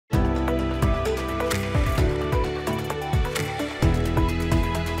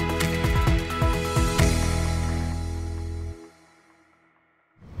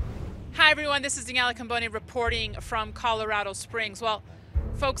Hi everyone, this is Daniela Cambone reporting from Colorado Springs. Well,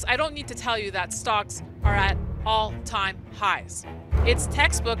 folks, I don't need to tell you that stocks are at all-time highs. It's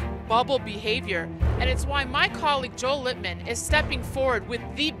textbook bubble behavior, and it's why my colleague Joel Lippman is stepping forward with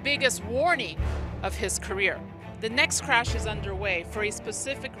the biggest warning of his career. The next crash is underway for a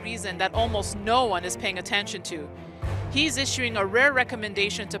specific reason that almost no one is paying attention to. He's issuing a rare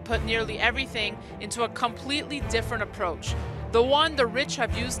recommendation to put nearly everything into a completely different approach, the one the rich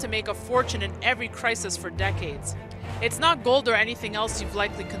have used to make a fortune in every crisis for decades. It's not gold or anything else you've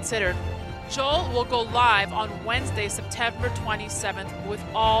likely considered. Joel will go live on Wednesday, September 27th with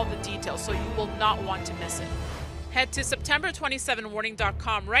all the details, so you will not want to miss it. Head to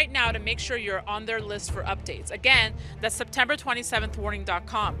September27warning.com right now to make sure you're on their list for updates. Again, that's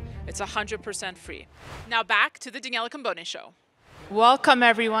September27warning.com. It's 100% free. Now back to the Daniela Cambone Show. Welcome,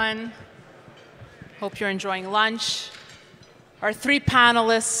 everyone. Hope you're enjoying lunch. Our three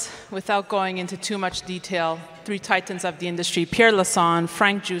panelists, without going into too much detail, three titans of the industry, Pierre Lassonde,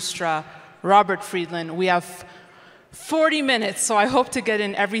 Frank Giustra, Robert Friedland. We have 40 minutes, so I hope to get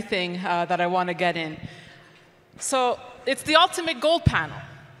in everything that I want to get in. So it's the ultimate gold panel.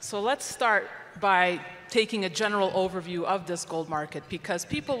 So let's start by taking a general overview of this gold market, because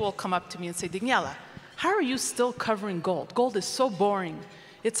people will come up to me and say, Daniela, how are you still covering gold? Gold is so boring.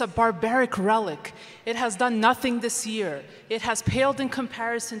 It's a barbaric relic. It has done nothing this year. It has paled in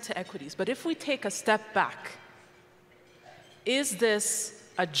comparison to equities. But if we take a step back, is this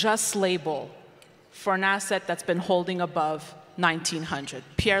a just label for an asset that's been holding above 1900?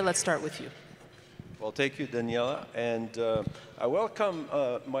 Pierre, let's start with you. Well, thank you, Daniela. And I welcome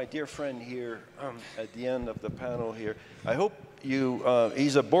my dear friend here at the end of the panel here. I hope you,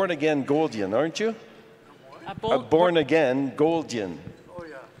 he's a born-again Goldian, aren't you? A born-again Goldian. Oh,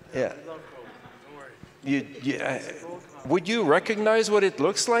 yeah. Yeah. I love gold. Don't worry. Would you recognize what it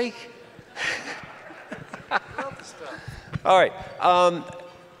looks like? All right.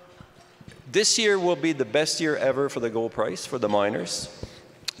 This year will be the best year ever for the gold price, for the miners.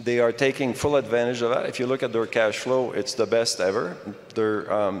 They are taking full advantage of that. If you look at their cash flow, it's the best ever.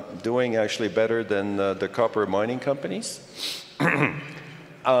 They're doing actually better than the copper mining companies. But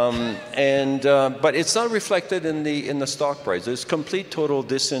it's not reflected in the stock price. There's complete total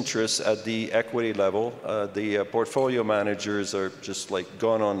disinterest at the equity level. The portfolio managers are just like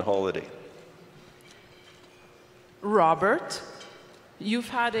gone on holiday. Robert, you've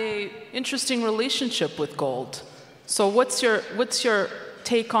had an interesting relationship with gold. So what's your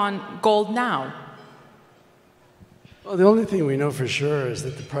take on gold now? Well, the only thing we know for sure is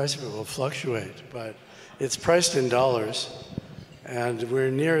that the price of it will fluctuate, but it's priced in dollars, and we're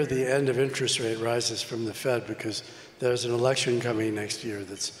near the end of interest rate rises from the Fed because there's an election coming next year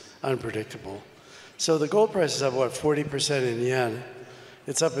that's unpredictable. So the gold price is up, what, 40% in yen.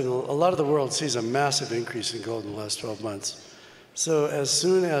 It's up in a lot of the world sees a massive increase in gold in the last 12 months. So as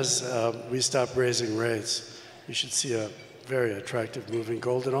soon as we stop raising rates, you should see a very attractive move in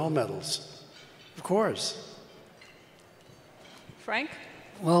gold and all metals, of course. Frank?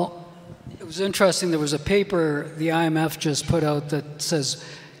 Well, it was interesting. There was a paper the IMF just put out that says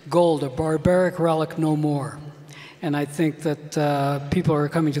gold, a barbaric relic no more. And I think that people are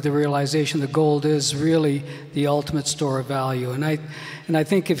coming to the realization that gold is really the ultimate store of value. And I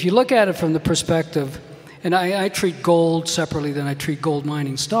think if you look at it from the perspective, and I treat gold separately than I treat gold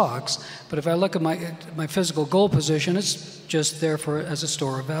mining stocks, but if I look at my physical gold position, it's just there as a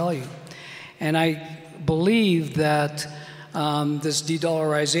store of value. And I believe that this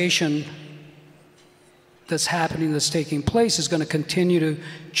de-dollarization that's happening, that's taking place, is going to continue to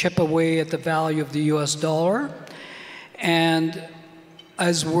chip away at the value of the US dollar. And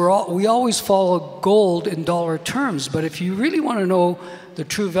as we always follow gold in dollar terms, but if you really want to know the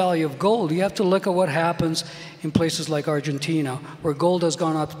true value of gold, you have to look at what happens in places like Argentina, where gold has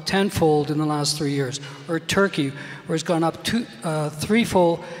gone up tenfold in the last 3 years, or Turkey, where it's gone up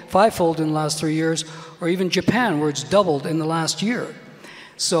fivefold in the last 3 years, or even Japan, where it's doubled in the last year.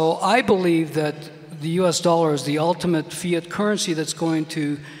 So I believe that the US dollar is the ultimate fiat currency that's going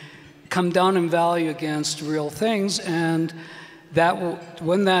to come down in value against real things, and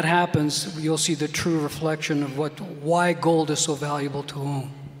when that happens, you'll see the true reflection of why gold is so valuable to own.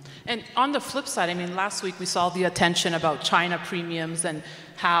 And on the flip side, I mean, last week we saw the attention about China premiums and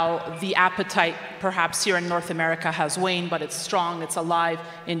how the appetite perhaps here in North America has waned, but it's strong, it's alive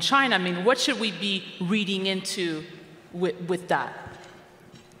in China. I mean, what should we be reading into with that?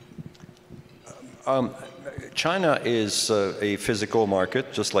 China is a physical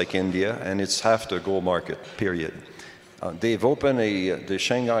market, just like India, and it's half the gold market, period. They've opened the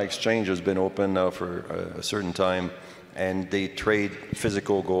Shanghai Exchange has been open now for a certain time, and they trade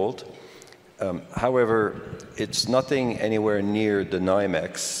physical gold. However, it's nothing anywhere near the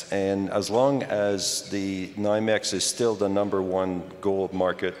NYMEX, and as long as the NYMEX is still the #1 gold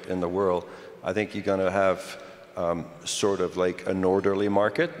market in the world, I think you're going to have sort of like an orderly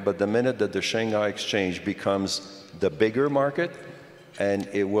market. But the minute that the Shanghai Exchange becomes the bigger market, and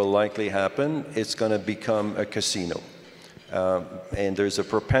it will likely happen, it's going to become a casino. And there's a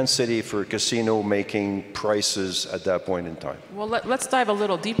propensity for casino making prices at that point in time. Well, let's dive a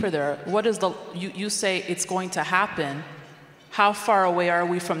little deeper there. What is the, you say it's going to happen. How far away are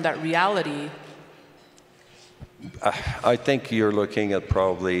we from that reality? I think you're looking at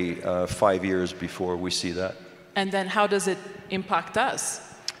probably 5 years before we see that. And then how does it impact us?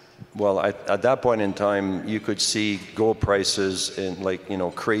 Well, at that point in time, you could see gold prices in like,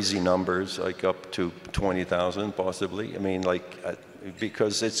 crazy numbers, like up to 20,000 possibly. I mean, like,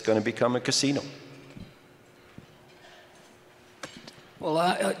 because it's going to become a casino.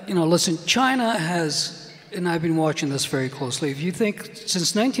 Well, listen, China has, and I've been watching this very closely. If you think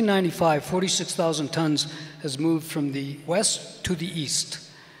since 1995, 46,000 tons has moved from the west to the east.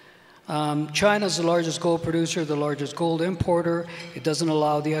 China is the largest gold producer, the largest gold importer. It doesn't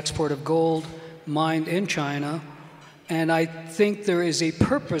allow the export of gold mined in China. And I think there is a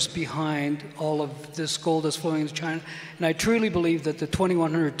purpose behind all of this gold that's flowing into China. And I truly believe that the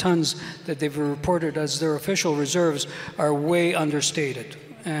 2,100 tons that they've reported as their official reserves are way understated.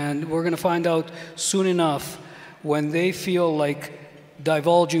 And we're going to find out soon enough when they feel like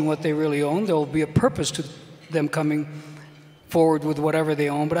divulging what they really own. There will be a purpose to them coming forward with whatever they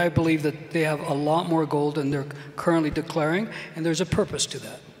own, but I believe that they have a lot more gold than they're currently declaring, and there's a purpose to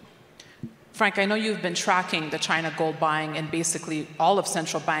that. Frank, I know you've been tracking the China gold buying and basically all of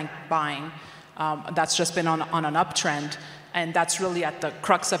central bank buying. That's just been on an uptrend, and that's really at the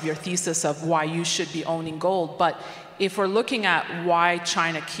crux of your thesis of why you should be owning gold. But if we're looking at why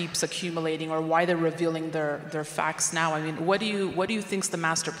China keeps accumulating or why they're revealing their facts now, I mean, what do you think's the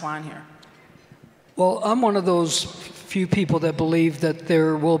master plan here? Well, I'm one of those few people that believe that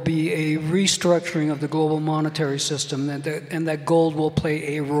there will be a restructuring of the global monetary system and that gold will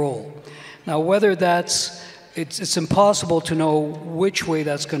play a role. Now, whether it's impossible to know which way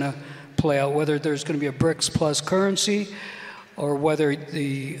that's going to play out, whether there's going to be a BRICS plus currency or whether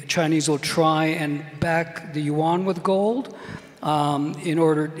the Chinese will try and back the yuan with gold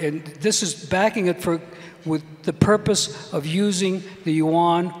and this is backing it with the purpose of using the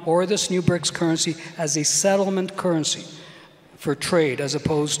yuan or this new BRICS currency as a settlement currency for trade as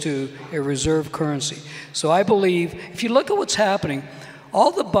opposed to a reserve currency. So I believe, if you look at what's happening,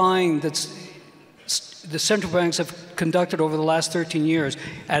 all the buying that the central banks have conducted over the last 13 years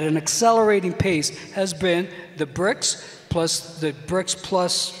at an accelerating pace has been the BRICS plus the BRICS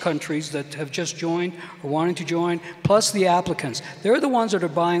plus countries that have just joined or wanting to join, plus the applicants. They're the ones that are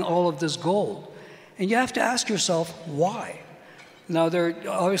buying all of this gold. And you have to ask yourself, why? Now, there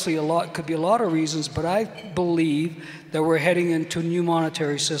obviously could be a lot of reasons, but I believe that we're heading into a new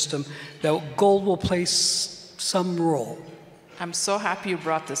monetary system, that gold will play some role. I'm so happy you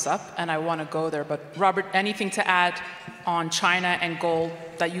brought this up, and I want to go there. But Robert, anything to add on China and gold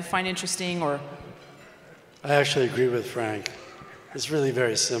that you find interesting? Or I actually agree with Frank. It's really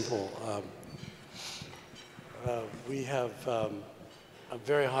very simple. We have a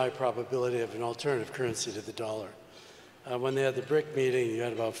very high probability of an alternative currency to the dollar. When they had the BRIC meeting, you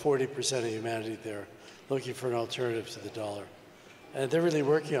had about 40% of humanity there looking for an alternative to the dollar. And they're really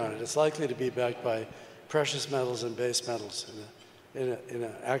working on it. It's likely to be backed by precious metals and base metals in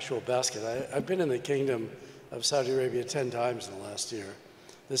an actual basket. I've been in the Kingdom of Saudi Arabia 10 times in the last year.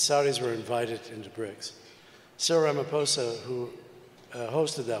 The Saudis were invited into BRICS. Cyril Ramaphosa, who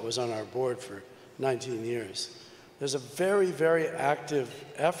hosted that, was on our board for 19 years. There's a very, very active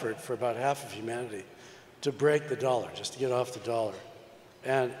effort for about half of humanity to break the dollar, just to get off the dollar.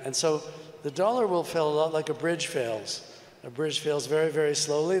 And so the dollar will fail a lot like a bridge fails. A bridge fails very, very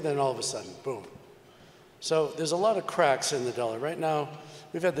slowly, then all of a sudden, boom. So there's a lot of cracks in the dollar. Right now,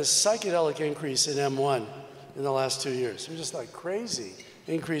 we've had this psychedelic increase in M1 in the last 2 years. It was just like crazy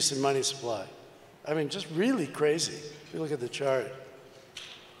increase in money supply. I mean, just really crazy. If you look at the chart.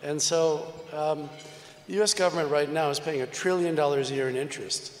 And so the U.S. government right now is paying $1 trillion a year in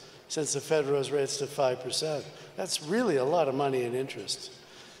interest since the Fed rose rates to 5%. That's really a lot of money in interest.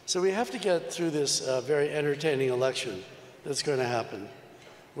 So we have to get through this very entertaining election that's going to happen.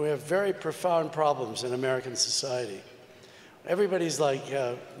 We have very profound problems in American society. Everybody's like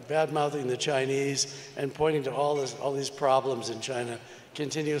bad-mouthing the Chinese and pointing to all these problems in China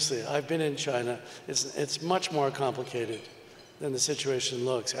continuously. I've been in China. It's much more complicated than the situation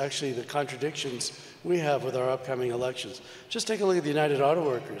looks. Actually, the contradictions we have with our upcoming elections. Just take a look at the United Auto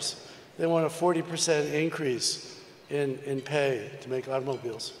Workers. they want a 40% increase in pay to make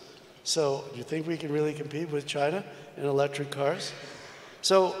automobiles. So do you think we can really compete with China in electric cars?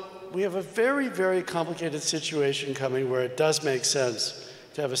 So we have a very, very complicated situation coming where it does make sense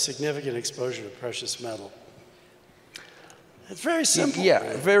to have a significant exposure to precious metal. It's very simple. Yeah,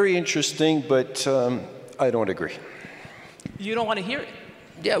 right? Very interesting, but I don't agree. You don't want to hear it?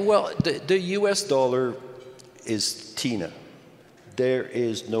 Yeah, well, the US dollar is TINA. There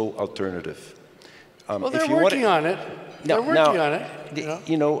is no alternative. Well, they're working on it. They're working on it.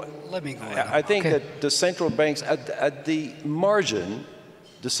 You know, let me go. I think that the central banks, at the margin,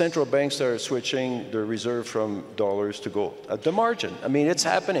 the central banks are switching their reserve from dollars to gold. At the margin. I mean, it's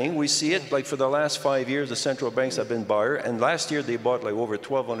happening. We see it. Like for the last 5 years, the central banks have been buyer. And last year, they bought like over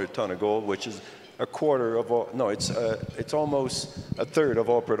 1,200 ton of gold, which is a quarter of all, no, it's almost a third of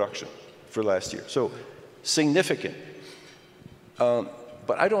all production for last year. So significant.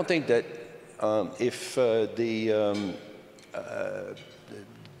 But I don't think that if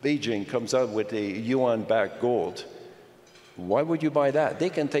Beijing comes out with a yuan-backed gold, why would you buy that? They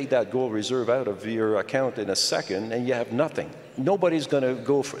can take that gold reserve out of your account in a second and you have nothing. Nobody's going to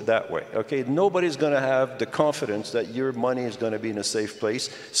go for that way, okay? Nobody's going to have the confidence that your money is going to be in a safe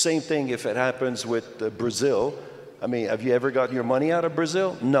place. Same thing if it happens with Brazil. I mean, have you ever gotten your money out of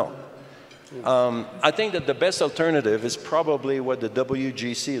Brazil? No. I think that the best alternative is probably what the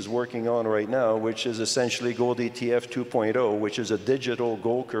WGC is working on right now, which is essentially Gold ETF 2.0, which is a digital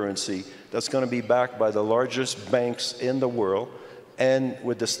gold currency that's going to be backed by the largest banks in the world and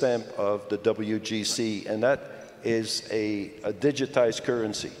with the stamp of the WGC. And that is a digitized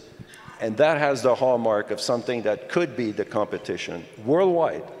currency. And that has the hallmark of something that could be the competition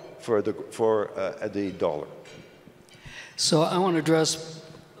worldwide for the dollar. So I want to address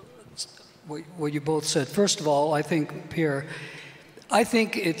what you both said. First of all, I think, Pierre, I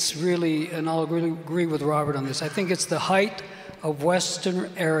think it's really, and I'll really agree with Robert on this, I think it's the height of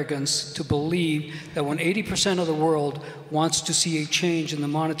Western arrogance to believe that when 80% of the world wants to see a change in the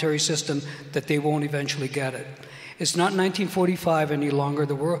monetary system, that they won't eventually get it. It's not 1945 any longer.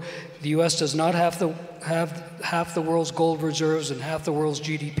 The U.S. does not have half the world's gold reserves and half the world's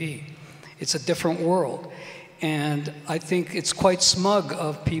GDP. It's a different world. And I think it's quite smug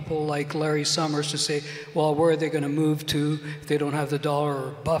of people like Larry Summers to say, well, where are they going to move to if they don't have the dollar?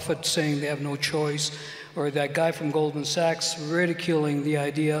 Or Buffett saying they have no choice. Or that guy from Goldman Sachs ridiculing the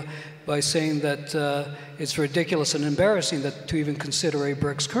idea by saying that it's ridiculous and embarrassing to even consider a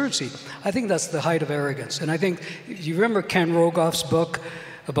BRICS currency. I think that's the height of arrogance. And I think, you remember Ken Rogoff's book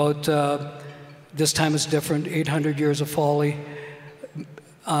about This Time Is Different, 800 Years of Folly?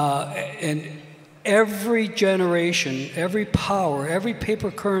 And every generation, every power, every paper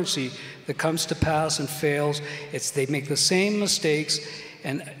currency that comes to pass and fails, they make the same mistakes.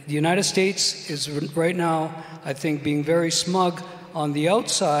 And the United States is right now, I think, being very smug on the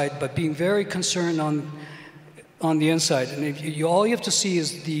outside, but being very concerned on the inside. And all you have to see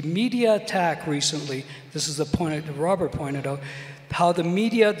is the media attack recently. This is the point that Robert pointed out, how the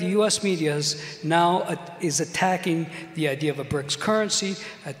media, the U.S. media, is attacking the idea of a BRICS currency,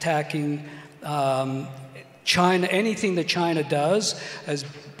 attacking China, anything that China does, as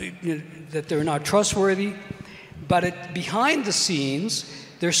that they're not trustworthy. But behind the scenes,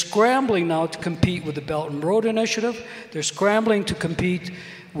 they're scrambling now to compete with the Belt and Road Initiative. They're scrambling to compete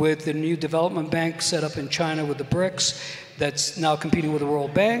with the new development bank set up in China with the BRICS that's now competing with the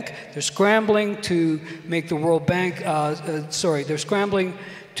World Bank. They're scrambling to make the World Bank, they're scrambling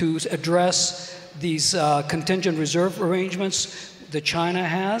to address these contingent reserve arrangements that China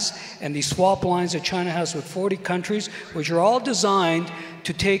has and these swap lines that China has with 40 countries, which are all designed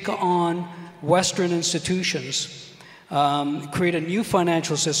to take on Western institutions, create a new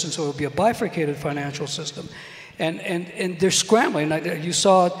financial system, so it will be a bifurcated financial system. And they're scrambling. You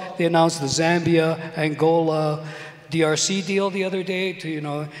saw they announced the Zambia, Angola, DRC deal the other day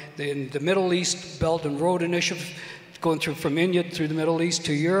to, the Middle East Belt and Road Initiative, going through from India through the Middle East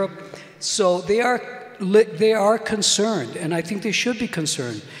to Europe. So they are concerned, and I think they should be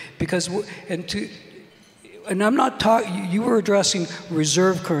concerned because, and I'm not talking, you were addressing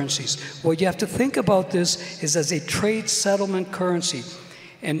reserve currencies. What you have to think about this is as a trade settlement currency.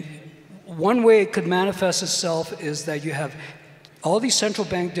 And one way it could manifest itself is that you have all these central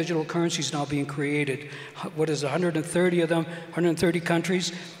bank digital currencies now being created. What is it, 130 of them, 130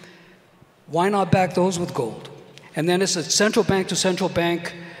 countries? Why not back those with gold? And then it's a central bank to central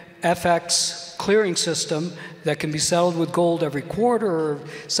bank FX clearing system that can be settled with gold every quarter or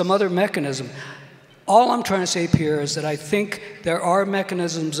some other mechanism. All I'm trying to say, Pierre, is that I think there are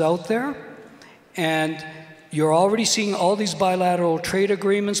mechanisms out there, and you're already seeing all these bilateral trade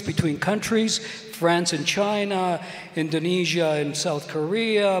agreements between countries, France and China, Indonesia and South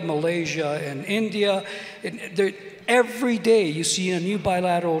Korea, Malaysia and India. Every day you see a new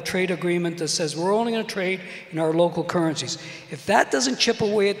bilateral trade agreement that says we're only going to trade in our local currencies. If that doesn't chip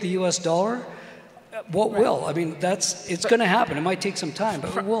away at the US dollar, what will? I mean, it's going to happen. It might take some time,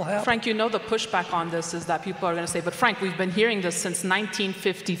 but it will happen. Frank, you know the pushback on this is that people are going to say, but Frank, we've been hearing this since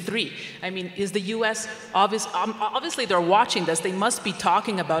 1953. I mean, is the U.S. obviously they're watching this. They must be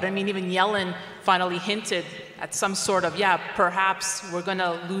talking about it. I mean, even Yellen finally hinted at some sort of, yeah, perhaps we're going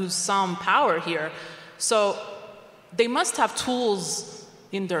to lose some power here. So they must have tools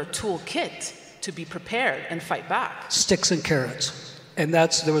in their toolkit to be prepared and fight back. Sticks and carrots. And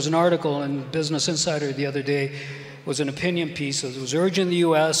there was an article in Business Insider the other day, was an opinion piece that was urging the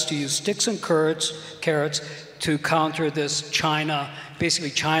U.S. to use sticks and carrots to counter this China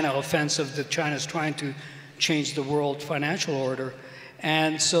offensive that China's trying to change the world financial order.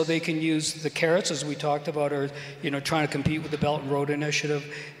 And so they can use the carrots, as we talked about, or trying to compete with the Belt and Road Initiative,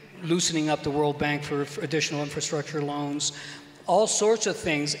 loosening up the World Bank for additional infrastructure loans, all sorts of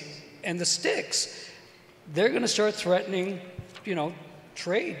things. And the sticks, they're going to start threatening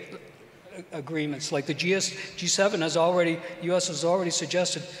trade agreements like the G7 has already, U.S. has already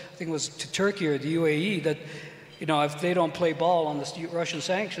suggested, I think it was to Turkey or the UAE, that if they don't play ball on the Russian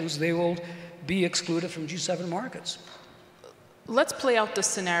sanctions, they will be excluded from G7 markets. Let's play out the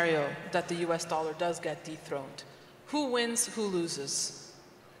scenario that the U.S. dollar does get dethroned. Who wins, who loses?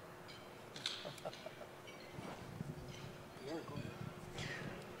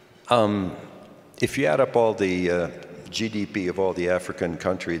 If you add up all the GDP of all the African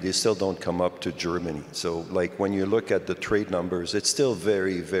countries, they still don't come up to Germany. So, like when you look at the trade numbers, it's still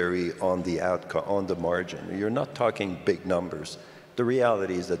very, very on the margin. You're not talking big numbers. The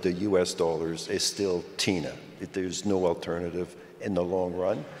reality is that the U.S. dollars is still TINA. There's no alternative in the long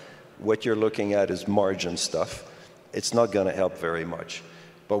run. What you're looking at is margin stuff. It's not going to help very much.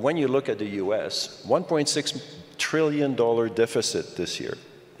 But when you look at the U.S., $1.6 trillion deficit this year,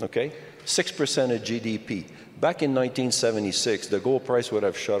 okay? 6% of GDP. Back in 1976, the gold price would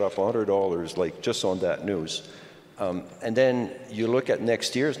have shot up $100, like just on that news. And then you look at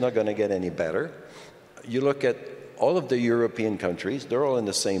next year, it's not going to get any better. You look at all of the European countries, they're all in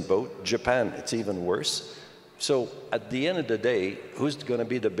the same boat. Japan, it's even worse. So at the end of the day, who's going to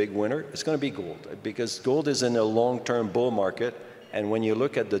be the big winner? It's going to be gold, because gold is in a long-term bull market. And when you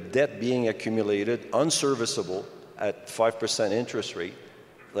look at the debt being accumulated, unserviceable at 5% interest rate,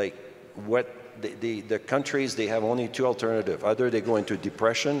 like what the countries, they have only two alternatives. Either they go into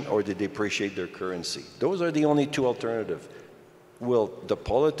depression or they depreciate their currency. Those are the only two alternatives. Will the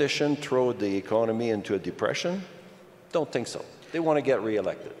politician throw the economy into a depression? Don't think so. They want to get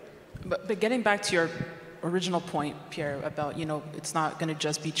reelected. But getting back to your original point, Pierre, about, it's not going to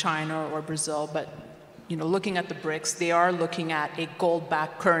just be China or Brazil, but, looking at the BRICS, they are looking at a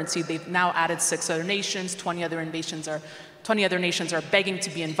gold-backed currency. They've now added 6 other nations. 20 other nations are begging to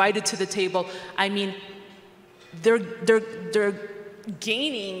be invited to the table. I mean, they're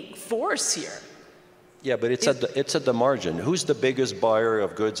gaining force here. Yeah, but it's at the margin. Who's the biggest buyer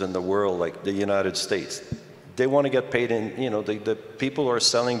of goods in the world, like the United States? They want to get paid in, the people who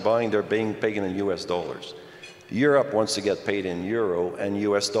are buying, they're being paid in US dollars. Europe wants to get paid in euro and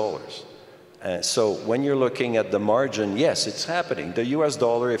US dollars. So when you're looking at the margin, yes, it's happening. The US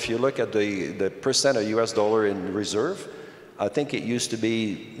dollar, if you look at the percent of US dollar in reserve, I think it used to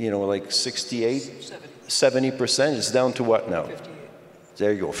be, like 68, 70%. It's down to what now? 58.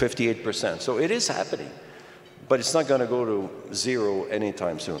 There you go, 58%. So it is happening. But it's not going to go to zero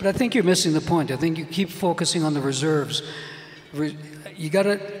anytime soon. But I think you're missing the point. I think you keep focusing on the reserves. You got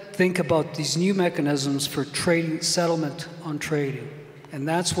to think about these new mechanisms for trading, settlement on trading. And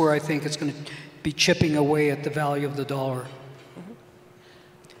that's where I think it's going to be chipping away at the value of the dollar.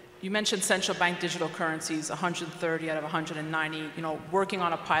 You mentioned central bank digital currencies, 130 out of 190, working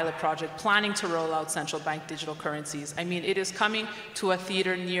on a pilot project, planning to roll out central bank digital currencies. I mean, it is coming to a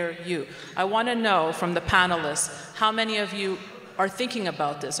theater near you. I want to know from the panelists, how many of you are thinking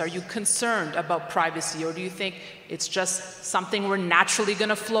about this? Are you concerned about privacy, or do you think it's just something we're naturally going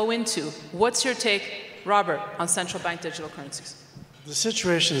to flow into? What's your take, Robert, on central bank digital currencies? The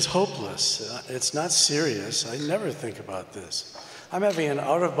situation is hopeless. It's not serious. I never think about this. I'm having an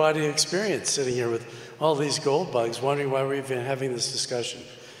out-of-body experience sitting here with all these gold bugs, wondering why we're even having this discussion.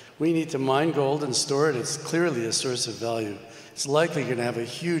 We need to mine gold and store it. It's clearly a source of value. It's likely going to have a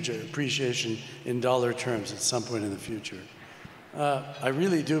huge appreciation in dollar terms at some point in the future. I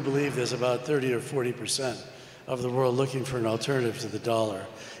really do believe there's about 30 or 40% of the world looking for an alternative to the dollar.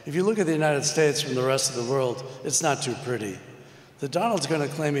 If you look at the United States from the rest of the world, it's not too pretty. The Donald's going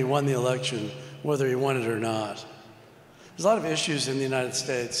to claim he won the election, whether he won it or not. There's a lot of issues in the United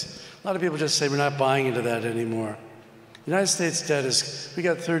States. A lot of people just say we're not buying into that anymore. The United States debt is, we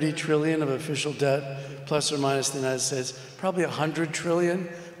got 30 trillion of official debt, plus or minus the United States, probably 100 trillion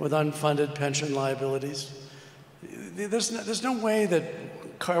with unfunded pension liabilities. There's no way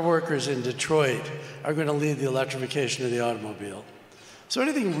that car workers in Detroit are going to lead the electrification of the automobile. So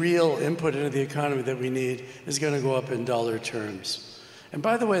anything real input into the economy that we need is going to go up in dollar terms. And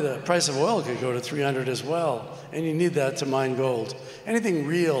by the way, the price of oil could go to 300 as well, and you need that to mine gold. Anything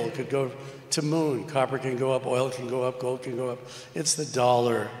real could go to moon. Copper can go up, oil can go up, gold can go up. It's the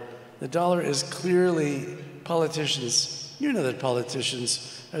dollar. The dollar is clearly politicians. You know that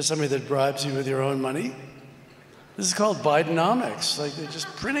politicians are somebody that bribes you with your own money. This is called Bidenomics. Like they're just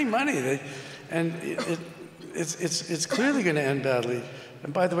printing money. It's clearly going to end badly.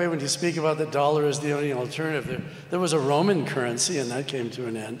 And by the way, when you speak about the dollar as the only alternative, there was a Roman currency and that came to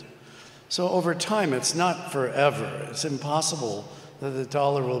an end. So over time, it's not forever. It's impossible that the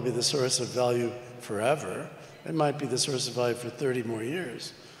dollar will be the source of value forever. It might be the source of value for 30 more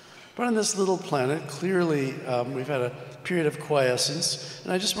years. But on this little planet, clearly we've had a period of quiescence.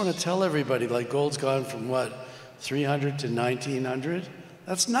 And I just want to tell everybody, like gold's gone from what, 300 to 1900?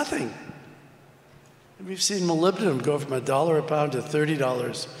 That's nothing. We've seen molybdenum go from $1 a pound to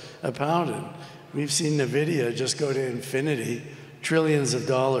 $30 a pound. And we've seen NVIDIA just go to infinity, trillions of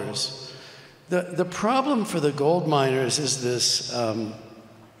dollars. The problem for the gold miners is this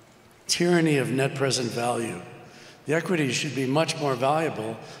tyranny of net present value. The equities should be much more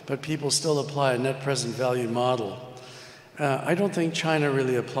valuable, but people still apply a net present value model. I don't think China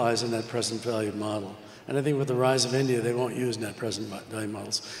really applies a net present value model. And I think with the rise of India, they won't use net present value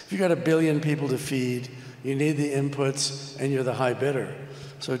models. If you've got 1 billion people to feed, you need the inputs, and you're the high bidder.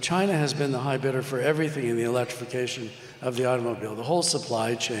 So China has been the high bidder for everything in the electrification of the automobile, the whole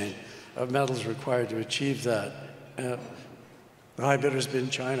supply chain of metals required to achieve that. The high bidder's been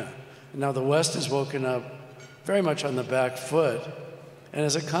China. And now the West has woken up very much on the back foot. And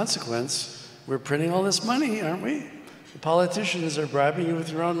as a consequence, we're printing all this money, aren't we? The politicians are bribing you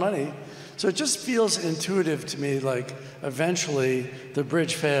with your own money. So it just feels intuitive to me like eventually the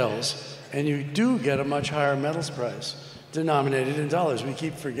bridge fails and you do get a much higher metals price denominated in dollars. We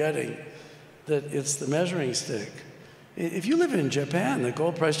keep forgetting that it's the measuring stick. If you live in Japan, the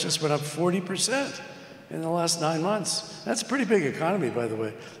gold price just went up 40% in the last 9 months. That's a pretty big economy, by the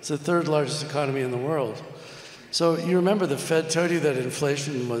way. It's the 3rd largest economy in the world. So you remember the Fed told you that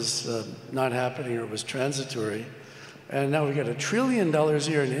inflation was not happening or it was transitory. And now we've got $1 trillion a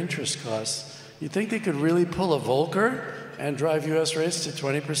year in interest costs. You think they could really pull a Volcker and drive US rates to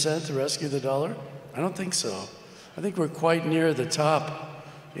 20% to rescue the dollar? I don't think so. I think we're quite near the top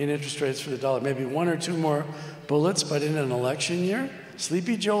in interest rates for the dollar. Maybe 1 or 2 more bullets, but in an election year,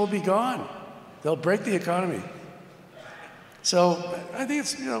 Sleepy Joe will be gone. They'll break the economy. So I think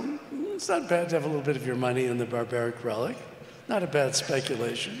it's, it's not bad to have a little bit of your money in the barbaric relic. Not a bad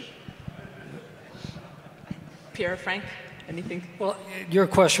speculation. Pierre, Frank, anything? Well, your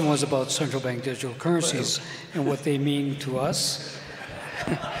question was about central bank digital currencies and what they mean to us.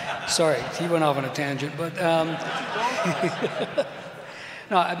 Sorry, he went off on a tangent, but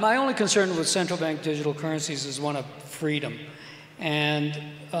no, my only concern with central bank digital currencies is one of freedom. And,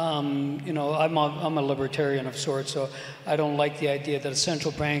 I'm a libertarian of sorts, so I don't like the idea that a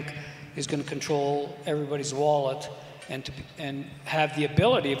central bank is going to control everybody's wallet and have the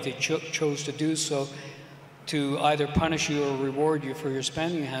ability, if they chose to do so, to either punish you or reward you for your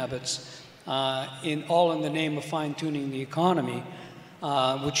spending habits, all in the name of fine-tuning the economy,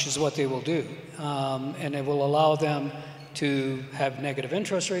 which is what they will do. And it will allow them to have negative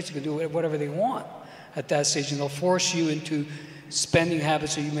interest rates. They can do whatever they want at that stage, and they'll force you into spending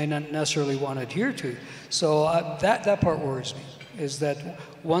habits that you may not necessarily want to adhere to. So that part worries me, is that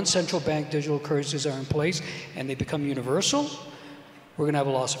once central bank digital currencies are in place and they become universal, we're going to have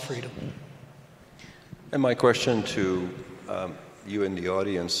a loss of freedom. And my question to you in the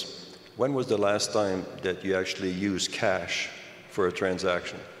audience, when was the last time that you actually used cash for a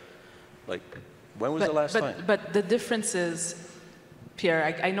transaction? Like, when was the last time? But the difference is,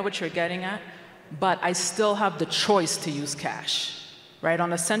 Pierre, I know what you're getting at, but I still have the choice to use cash, right?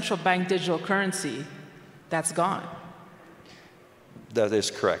 On a central bank digital currency, that's gone. That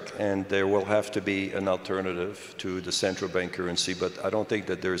is correct, and there will have to be an alternative to the central bank currency, but I don't think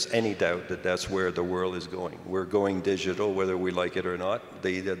that there's any doubt that that's where the world is going. We're going digital, whether we like it or not.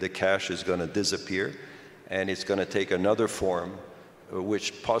 The cash is going to disappear, and it's going to take another form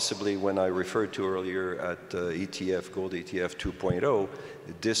which possibly when I referred to earlier at ETF, gold ETF 2.0,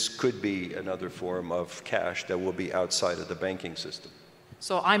 this could be another form of cash that will be outside of the banking system.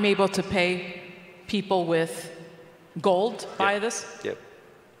 So I'm able to pay people with gold via this? Yep.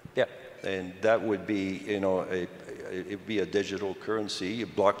 Yeah. And that would be, you know, it'd be a digital currency, a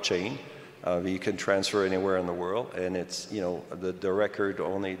blockchain. You can transfer anywhere in the world, and it's, you know, the record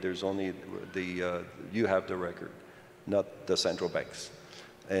only, there's only the, you have the record, not the central banks.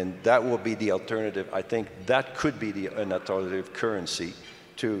 And that will be the alternative. I think that could be an alternative currency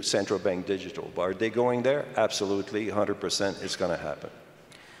to central bank digital. But are they going there? Absolutely, 100% it's going to happen.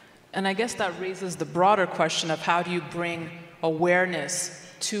 And I guess that raises the broader question of how do you bring awareness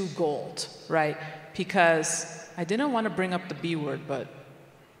to gold, right? Because I didn't want to bring up the B word, but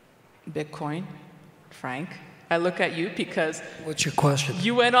Bitcoin, Frank, I look at you because... What's your question?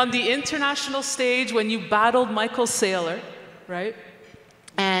 You went on the international stage when you battled Michael Saylor, right?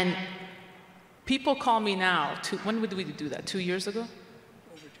 And people call me now, when did we do that, 2 years ago?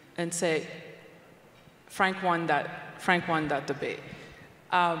 And say, Frank won that debate.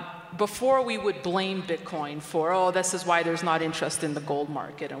 Before we would blame Bitcoin for, oh, this is why there's not interest in the gold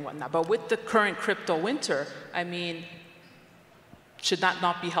market and whatnot. But with the current crypto winter, I mean, should that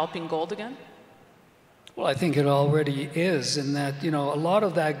not be helping gold again? Well, I think it already is, in that, you know, a lot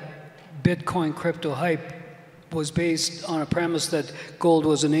of that Bitcoin crypto hype was based on a premise that gold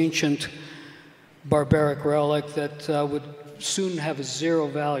was an ancient barbaric relic that would soon have a zero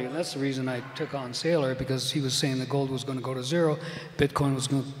value. And that's the reason I took on Saylor, because he was saying that gold was going to go to zero, Bitcoin was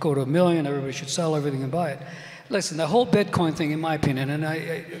going to go to $1 million, everybody should sell everything and buy it. Listen, the whole Bitcoin thing, in my opinion, and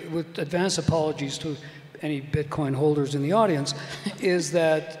I with advanced apologies to any Bitcoin holders in the audience, is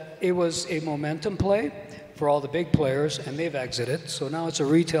that it was a momentum play for all the big players, and they've exited. So now it's a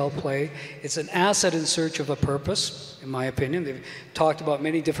retail play. It's an asset in search of a purpose, in my opinion. They've talked about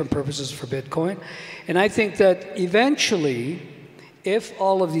many different purposes for Bitcoin. And I think that eventually, if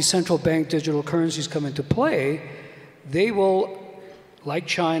all of these central bank digital currencies come into play, they will, like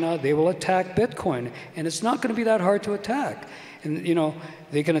China, they will attack Bitcoin. And it's not going to be that hard to attack. And, you know,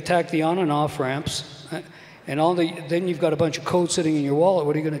 they can attack the on and off ramps. And then you've got a bunch of code sitting in your wallet.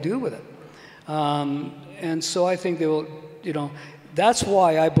 What are you going to do with it? And so I think they will, you know, that's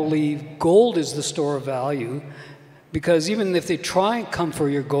why I believe gold is the store of value, because even if they try and come for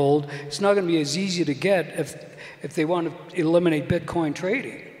your gold, it's not going to be as easy to get if they want to eliminate Bitcoin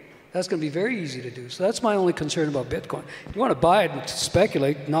trading. That's going to be very easy to do. So that's my only concern about Bitcoin. If you want to buy it and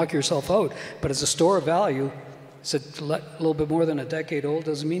speculate, knock yourself out. But as a store of value, it's a little bit more than a decade old,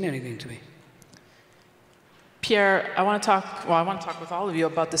 doesn't mean anything to me. Pierre, I want to talk with all of you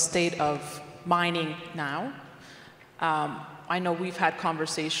about the state of mining now. I know we've had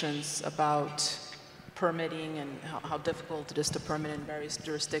conversations about permitting and how difficult it is to permit in various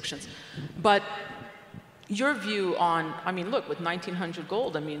jurisdictions. But your view on, I mean, look, with 1900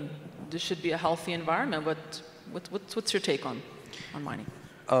 gold, I mean, this should be a healthy environment. What's your take on mining?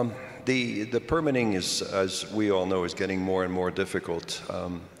 The permitting is, as we all know, is getting more and more difficult.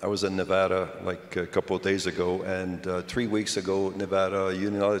 I was in Nevada like a couple of days ago, and 3 weeks ago, Nevada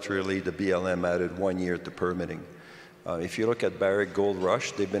unilaterally, the BLM added 1 year to permitting. If you look at Barrick Gold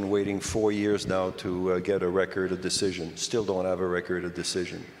Rush, they've been waiting 4 years now to get a record of decision. Still don't have a record of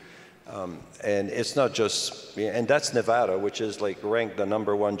decision. And it's not just, and that's Nevada, which is like ranked the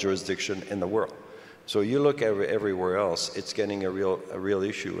 #1 jurisdiction in the world. So you look everywhere else, it's getting a real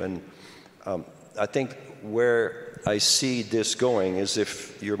issue. And I think where I see this going is,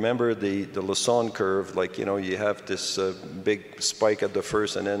 if you remember the Lassonde curve, like, you know, you have this big spike at the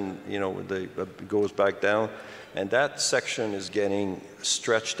first, and then, you know, it goes back down. And that section is getting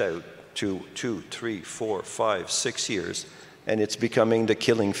stretched out to 2, 3, 4, 5, 6 years. And it's becoming the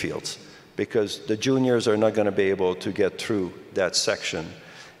killing fields, because the juniors are not going to be able to get through that section.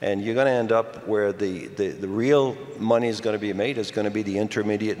 And you're going to end up where the real money is going to be made is going to be the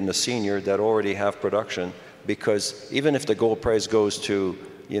intermediate and the senior that already have production, because even if the gold price goes to,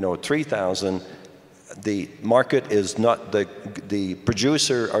 you know, 3,000, the market is not, the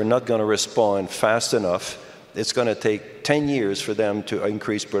producer are not going to respond fast enough. It's going to take 10 years for them to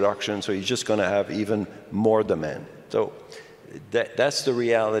increase production, so you're just going to have even more demand. So that's the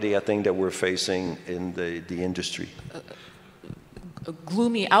reality, I think, that we're facing in the industry. A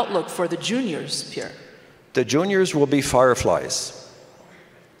gloomy outlook for the juniors, Pierre. The juniors will be fireflies.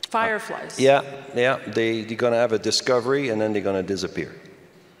 Fireflies? Yeah. They're going to have a discovery, and then they're going to disappear.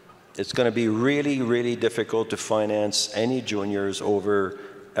 It's going to be really, really difficult to finance any juniors over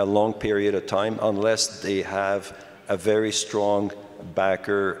a long period of time unless they have a very strong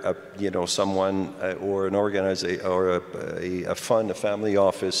backer, someone or an organization or a fund, a family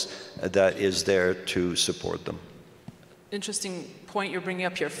office that is there to support them. Interesting point you're bringing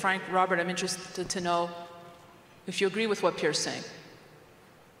up here. Frank, Robert, I'm interested to know if you agree with what Pierre's saying.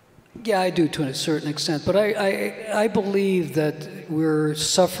 Yeah, I do to a certain extent, but I believe that we're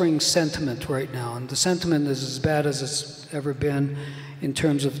suffering sentiment right now, and the sentiment is as bad as it's ever been in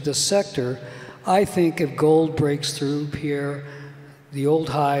terms of the sector. I think if gold breaks through, Pierre, the old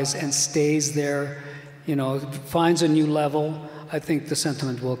highs and stays there, finds a new level, I think the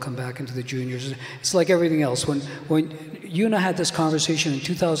sentiment will come back into the juniors. It's like everything else. When you and I had this conversation in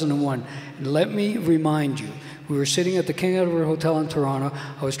 2001, and let me remind you, we were sitting at the King Edward Hotel in Toronto.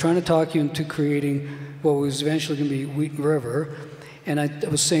 I was trying to talk you into creating what was eventually going to be Wheaton River, and I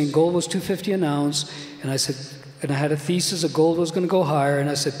was saying gold was $250 an ounce, and I said, and I had a thesis that gold was going to go higher, and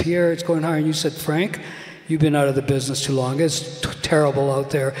I said, Pierre, it's going higher, and you said, Frank, you've been out of the business too long. It's terrible out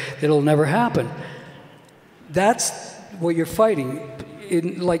there. It'll never happen. That's what you're fighting.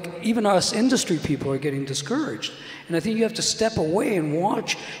 Even us industry people are getting discouraged. And I think you have to step away and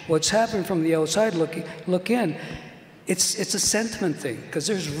watch what's happening from the outside, look in. It's a sentiment thing, because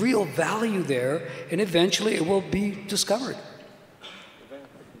there's real value there, and eventually it will be discovered.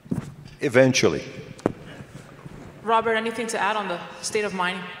 Eventually. Robert, anything to add on the state of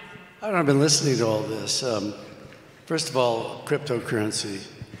mining? I don't know, I've been listening to all this. First of all, cryptocurrency,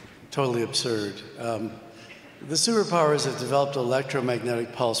 totally absurd. The superpowers have developed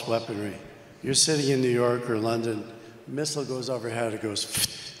electromagnetic pulse weaponry. You're sitting in New York or London, missile goes overhead, it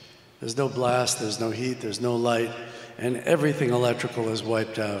goes, there's no blast, there's no heat, there's no light, and everything electrical is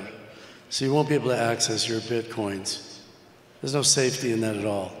wiped out. So you won't be able to access your bitcoins. There's no safety in that at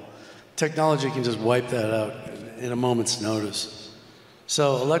all. Technology can just wipe that out in a moment's notice.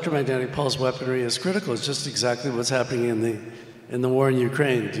 So electromagnetic pulse weaponry is critical. It's just exactly what's happening in the war in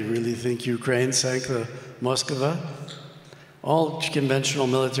Ukraine. Do you really think Ukraine sank the Moskva? All conventional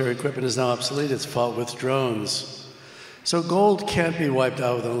military equipment is now obsolete. It's fought with drones. So gold can't be wiped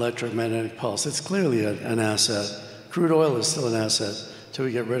out with an electromagnetic pulse. It's clearly an asset. Crude oil is still an asset till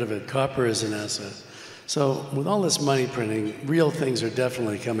we get rid of it. Copper is an asset. So with all this money printing, real things are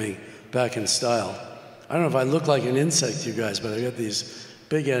definitely coming back in style. I don't know if I look like an insect, you guys, but I got these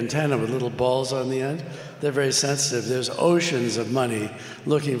big antennae with little balls on the end. They're very sensitive. There's oceans of money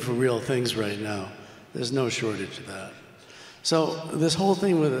looking for real things right now. There's no shortage of that. So this whole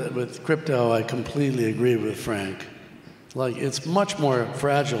thing with crypto, I completely agree with Frank. It's much more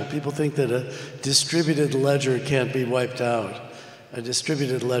fragile. People think that a distributed ledger can't be wiped out. A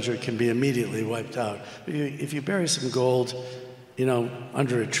distributed ledger can be immediately wiped out. If you bury some gold,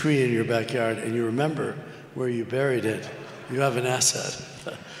 under a tree in your backyard and you remember where you buried it, you have an asset.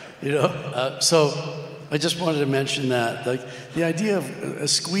 So I just wanted to mention that. The idea of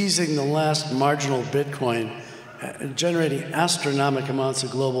squeezing the last marginal Bitcoin, generating astronomical amounts of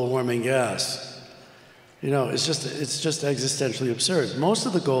global warming gas, it's just existentially absurd. Most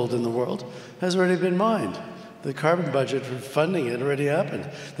of the gold in the world has already been mined. The carbon budget for funding it already happened.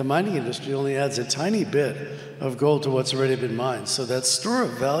 The mining industry only adds a tiny bit of gold to what's already been mined. So that store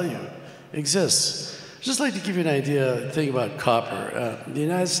of value exists. I'd just like to give you an idea, think about copper. The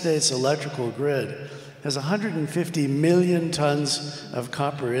United States electrical grid has 150 million tons of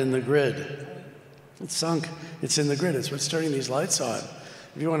copper in the grid. It's sunk, it's in the grid, it's what's turning these lights on.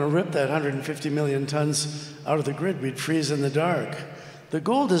 If you want to rip that 150 million tons out of the grid, we'd freeze in the dark. The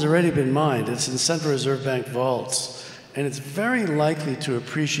gold has already been mined. It's in Central Reserve Bank vaults, and it's very likely to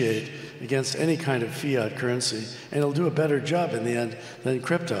appreciate against any kind of fiat currency, and it'll do a better job in the end than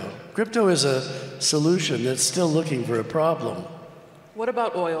crypto. Crypto is a solution that's still looking for a problem. What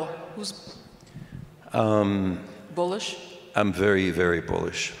about oil? Who's bullish? I'm very, very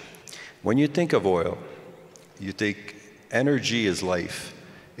bullish. When you think of oil, you think energy is life.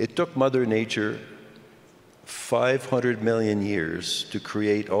 It took Mother Nature 500 million years to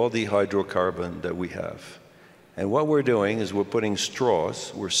create all the hydrocarbon that we have. And what we're doing is we're putting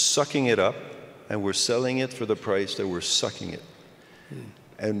straws, we're sucking it up, and we're selling it for the price that we're sucking it.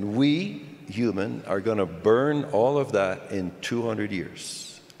 And we, human, are going to burn all of that in 200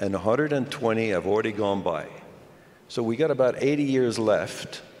 years. And 120 have already gone by. So we got about 80 years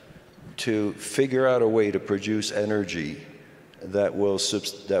left to figure out a way to produce energy that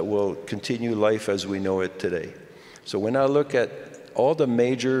will continue life as we know it today. So when I look at all the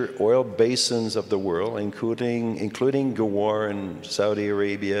major oil basins of the world, including Ghawar in Saudi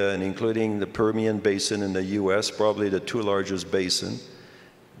Arabia and including the Permian Basin in the US, probably the two largest basin,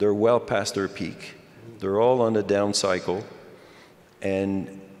 they're well past their peak. They're all on the down cycle.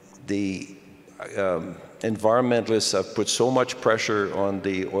 And environmentalists have put so much pressure on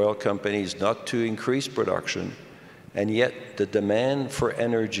the oil companies not to increase production, and yet the demand for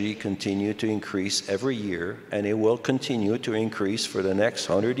energy continue to increase every year, and it will continue to increase for the next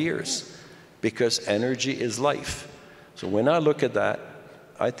 100 years, because energy is life. So when I look at that,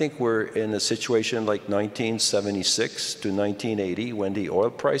 I think we're in a situation like 1976 to 1980, when the oil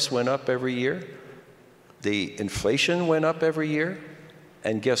price went up every year, the inflation went up every year,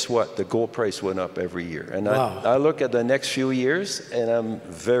 and guess what? The gold price went up every year. And wow. I look at the next few years, and I'm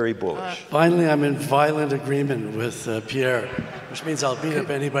very bullish. Finally, I'm in violent agreement with Pierre, which means I'll beat up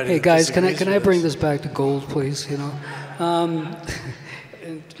anybody. Hey guys, can I bring this back to gold, please? You know,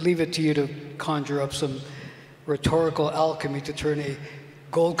 and leave it to you to conjure up some rhetorical alchemy to turn a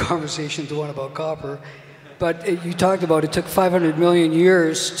gold conversation to one about copper. But you talked about it took 500 million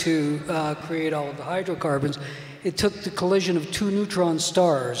years to create all of the hydrocarbons. It took the collision of 2 neutron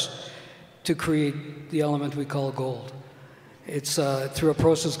stars to create the element we call gold. It's through a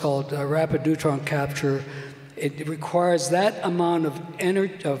process called rapid neutron capture. It requires that amount of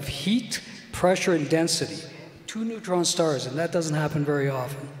energy, of heat, pressure, and density. 2 neutron stars, and that doesn't happen very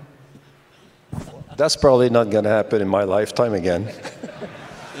often. That's probably not going to happen in my lifetime again.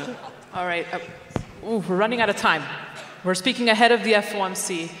 All right. We're running out of time. We're speaking ahead of the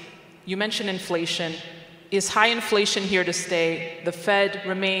FOMC. You mentioned inflation. Is high inflation here to stay? The Fed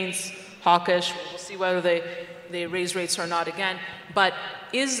remains hawkish. We'll see whether they raise rates or not again. But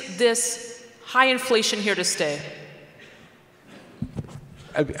is this high inflation here to stay?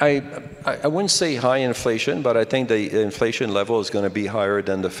 I wouldn't say high inflation, but I think the inflation level is going to be higher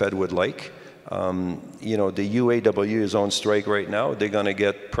than the Fed would like. You know, the UAW is on strike right now. They're going to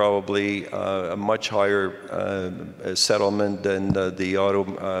get probably a much higher settlement than the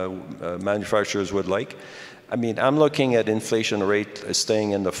auto manufacturers would like. I mean, I'm looking at inflation rate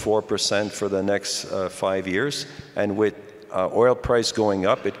staying in the 4% for the next 5 years, and with oil price going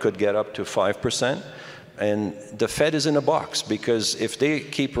up, it could get up to 5%. And the Fed is in a box, because if they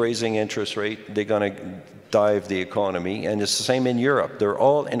keep raising interest rate, they're going to dive the economy, and it's the same in Europe. They're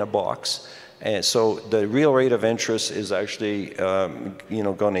all in a box. And so the real rate of interest is actually, you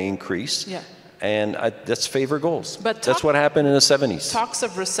know, going to increase. Yeah. And that's favor goals. But that's what happened in the 70s. Talks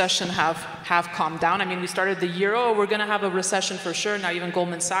of recession have calmed down. I mean, we started the year, oh, we're going to have a recession for sure. Now even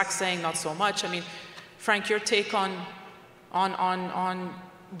Goldman Sachs saying not so much. I mean, Frank, your take on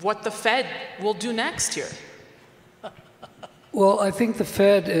what the Fed will do next year? Well, I think the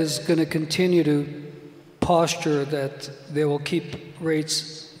Fed is going to continue to posture that they will keep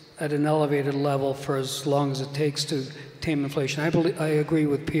rates at an elevated level for as long as it takes to tame inflation. I agree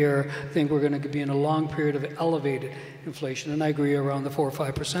with Pierre. I think we're going to be in a long period of elevated inflation, and I agree around the 4 or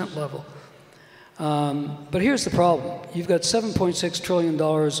 5% level. But here's the problem. You've got $7.6 trillion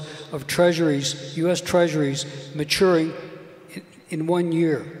of treasuries, U.S. treasuries, maturing in 1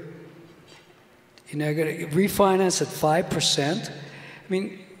 year. You know, you're going to refinance at 5%. I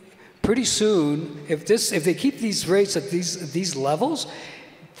mean, pretty soon, if they keep these rates at these levels,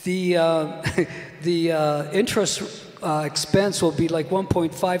 the interest expense will be like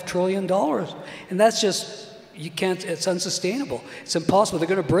 $1.5 trillion. And that's just, you can't, it's unsustainable. It's impossible. They're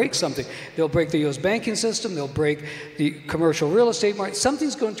going to break something. They'll break the U.S. banking system. They'll break the commercial real estate market.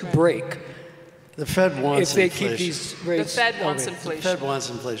 Something's going to break. The Fed wants inflation. If they inflation. keep these rates. The Fed wants inflation. The Fed wants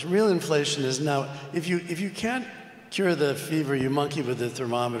inflation. Real inflation is now, if you can't cure the fever, you monkey with the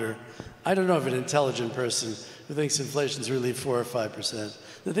thermometer. I don't know of an intelligent person who thinks inflation is really 4 or 5%.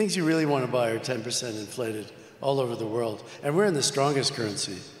 The things you really want to buy are 10% inflated all over the world. And we're in the strongest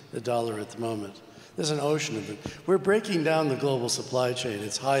currency, the dollar at the moment. There's an ocean of it. We're breaking down the global supply chain.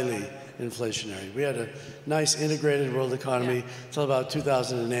 It's highly inflationary. We had a nice integrated world economy until about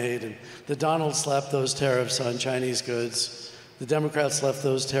 2008, and the Donald slapped those tariffs on Chinese goods. The Democrats left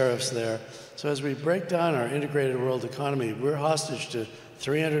those tariffs there. So as we break down our integrated world economy, we're hostage to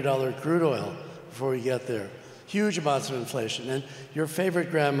 $300 crude oil before we get there. Huge amounts of inflation. And your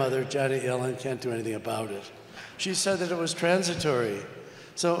favorite grandmother, Janet Yellen, can't do anything about it. She said that it was transitory.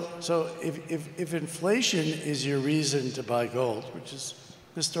 So if inflation is your reason to buy gold, which has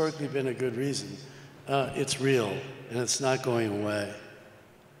historically been a good reason, it's real, and it's not going away.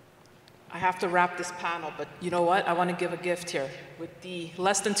 I have to wrap this panel, but you know what? I want to give a gift here. With the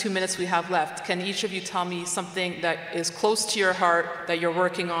less than 2 minutes we have left, can each of you tell me something that is close to your heart that you're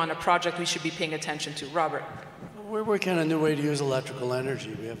working on, a project we should be paying attention to? Robert. We're working on a new way to use electrical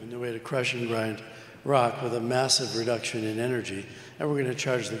energy. We have a new way to crush and grind rock with a massive reduction in energy, and we're going to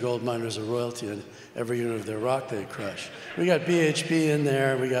charge the gold miners a royalty on every unit of their rock they crush. We got BHP in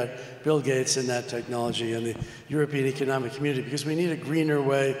there, we got Bill Gates in that technology, and the European Economic Community, because we need a greener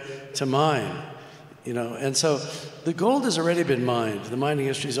way to mine. You know, and so the gold has already been mined. The mining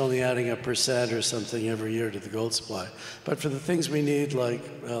industry is only adding 1% or something every year to the gold supply. But for the things we need, like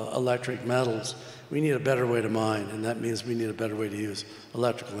electric metals, we need a better way to mine, and that means we need a better way to use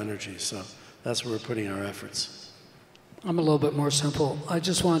electrical energy. So that's where we're putting our efforts. I'm a little bit more simple. I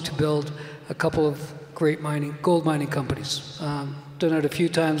just want to build a couple of great gold mining companies. Done it a few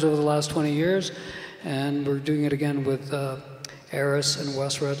times over the last 20 years, and we're doing it again with Aris and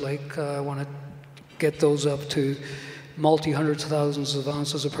West Red Lake. I want to get those up to multi-hundreds of thousands of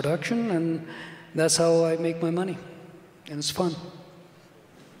ounces of production, and that's how I make my money, and it's fun.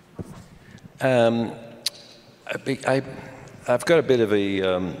 I've got a bit of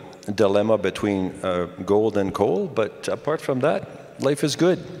a dilemma between gold and coal, but apart from that, life is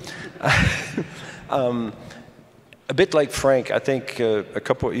good. A bit like Frank, I think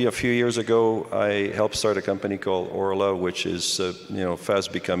a few years ago, I helped start a company called Orla, which is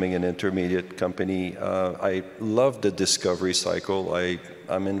fast becoming an intermediate company. I love the discovery cycle.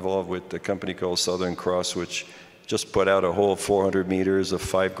 I'm involved with a company called Southern Cross, which just put out a whole 400 meters of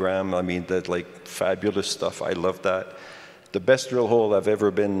 5 gram. I mean, that like fabulous stuff. I love that. The best drill hole I've ever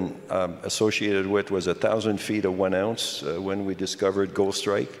been associated with was 1,000 feet of 1 ounce when we discovered Gold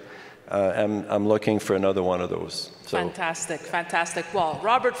Strike. I'm looking for another one of those. So. Fantastic, fantastic. Well,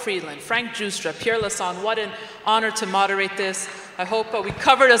 Robert Friedland, Frank Giustra, Pierre Lassonde, what an honor to moderate this. I hope we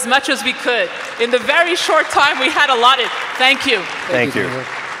covered as much as we could in the very short time we had allotted. Thank you. Thank you.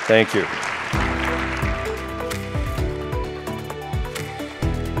 Thank you.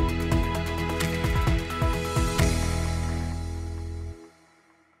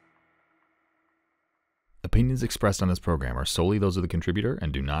 Opinions expressed on this program are solely those of the contributor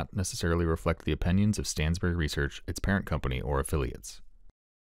and do not necessarily reflect the opinions of Stansberry Research, its parent company, or affiliates.